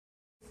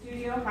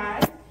Ontario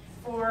High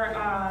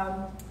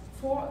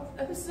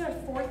this is our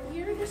 4th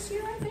year this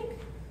year, I think.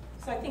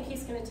 So I think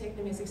he's going to take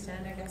the music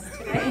stand, I guess,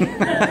 today.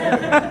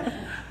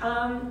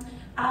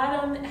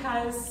 Adam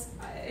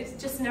it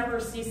just never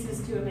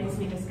ceases to amaze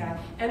me, this guy.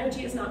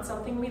 Energy is not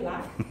something we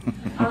lack.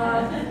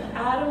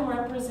 Adam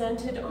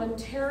represented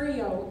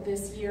Ontario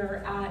this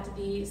year at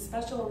the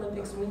Special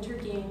Olympics Winter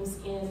Games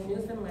in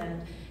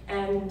Newfoundland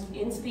and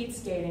in speed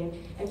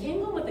skating, and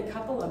came home with a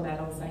couple of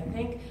medals, I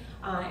think,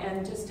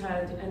 and just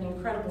had an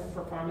incredible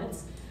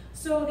performance.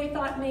 So they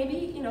thought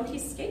maybe, he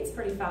skates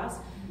pretty fast,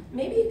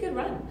 maybe he could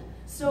run.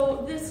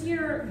 So this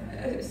year,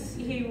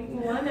 he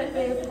won at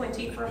Bay of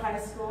Plenty for high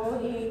school.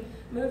 He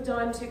moved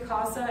on to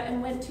CASA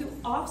and went to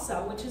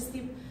OFSA, which is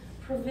the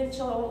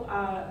provincial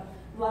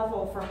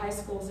level for high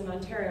schools in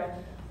Ontario.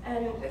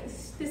 And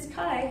this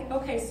guy,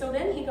 okay, so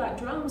then he got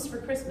drums for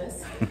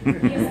Christmas.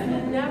 He's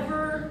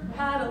never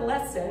had a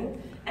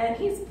lesson, and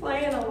he's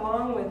playing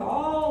along with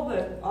all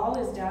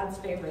his dad's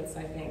favorites,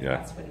 I think. Yeah.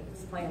 That's what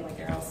he's playing, like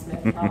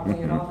Aerosmith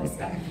probably and all this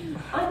stuff.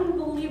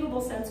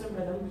 Unbelievable sense of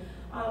rhythm.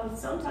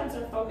 Sometimes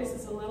our focus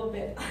is a little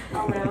bit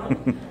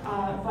around,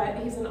 but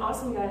he's an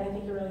awesome guy, and I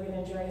think you're really going to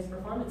enjoy his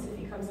performance if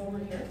he comes over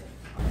here.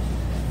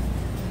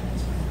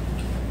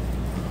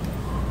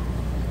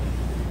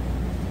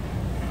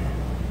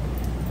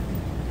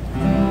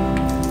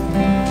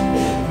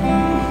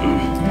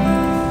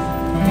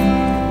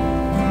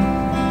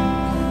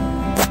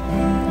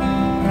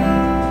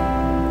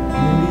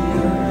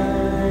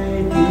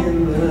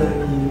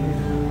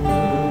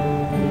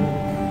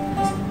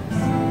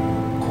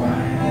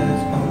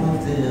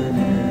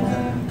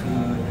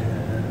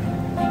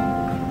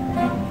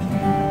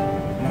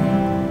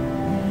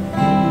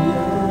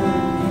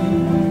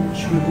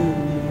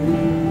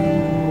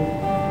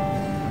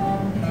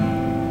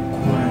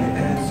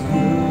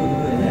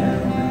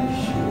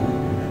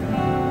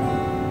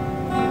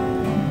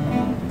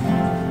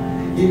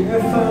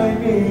 If I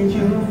made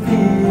you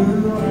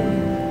feel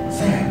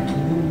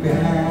second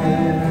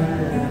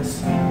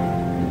best,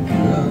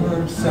 girl,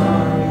 I'm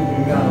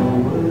sorry I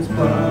was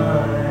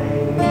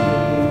blind,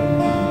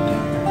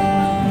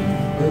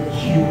 but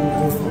you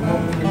were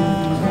always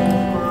on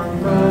my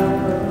mind.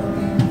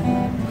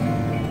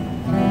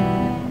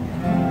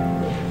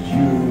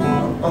 You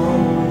were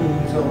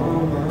always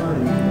on my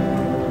mind.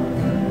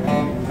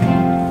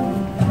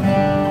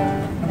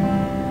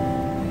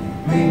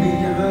 Maybe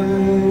I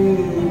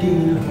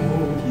didn't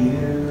hold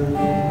you,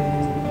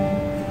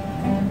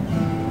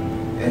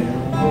 and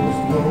I was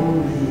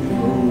lonely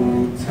all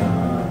the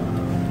time,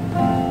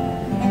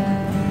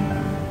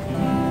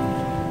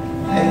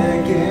 and I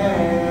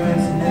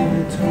guess I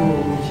never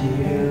told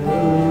you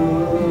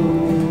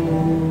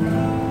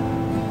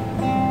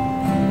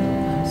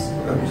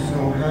I'm so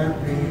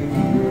happy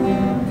you're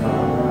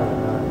mine.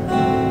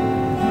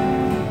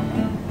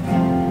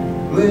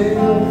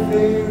 Little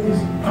things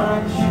I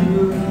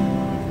should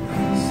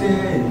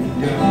said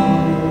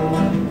down,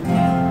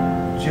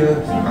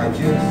 I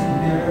just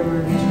never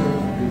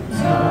took the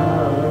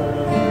time.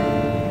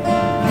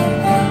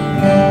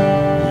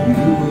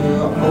 You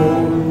were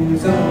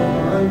always on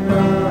my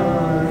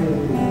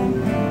mind.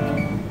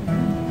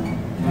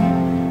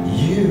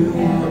 You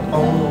were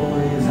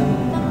always on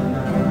my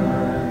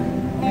mind.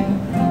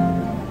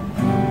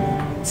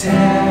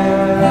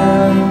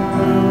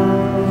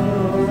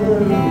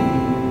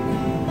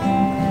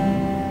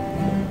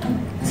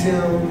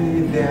 Tell me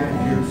that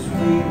your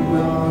sweet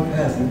love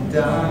hasn't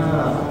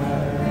died.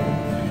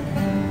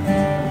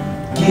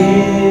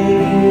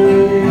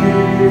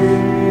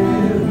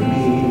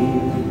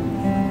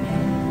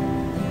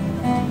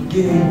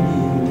 Give me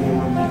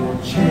one more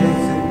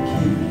chance to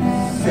keep you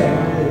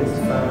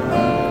satisfied,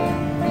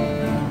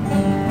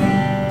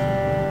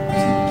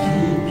 to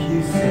keep you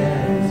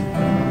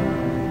satisfied.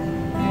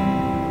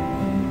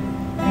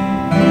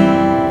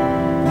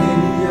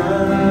 Maybe I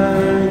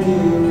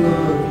didn't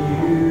love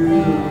you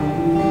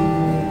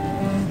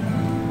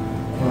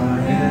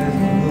quite as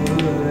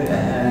good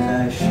as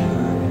I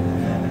should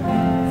have.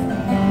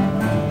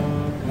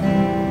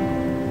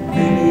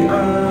 Maybe I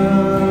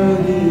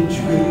didn't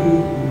treat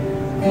you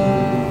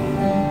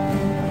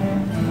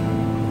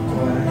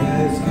quite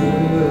as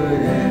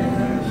good as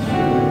I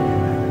should have.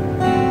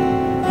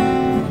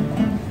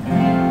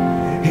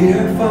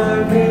 If I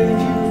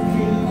made you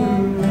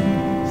feel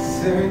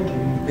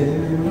second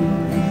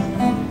best,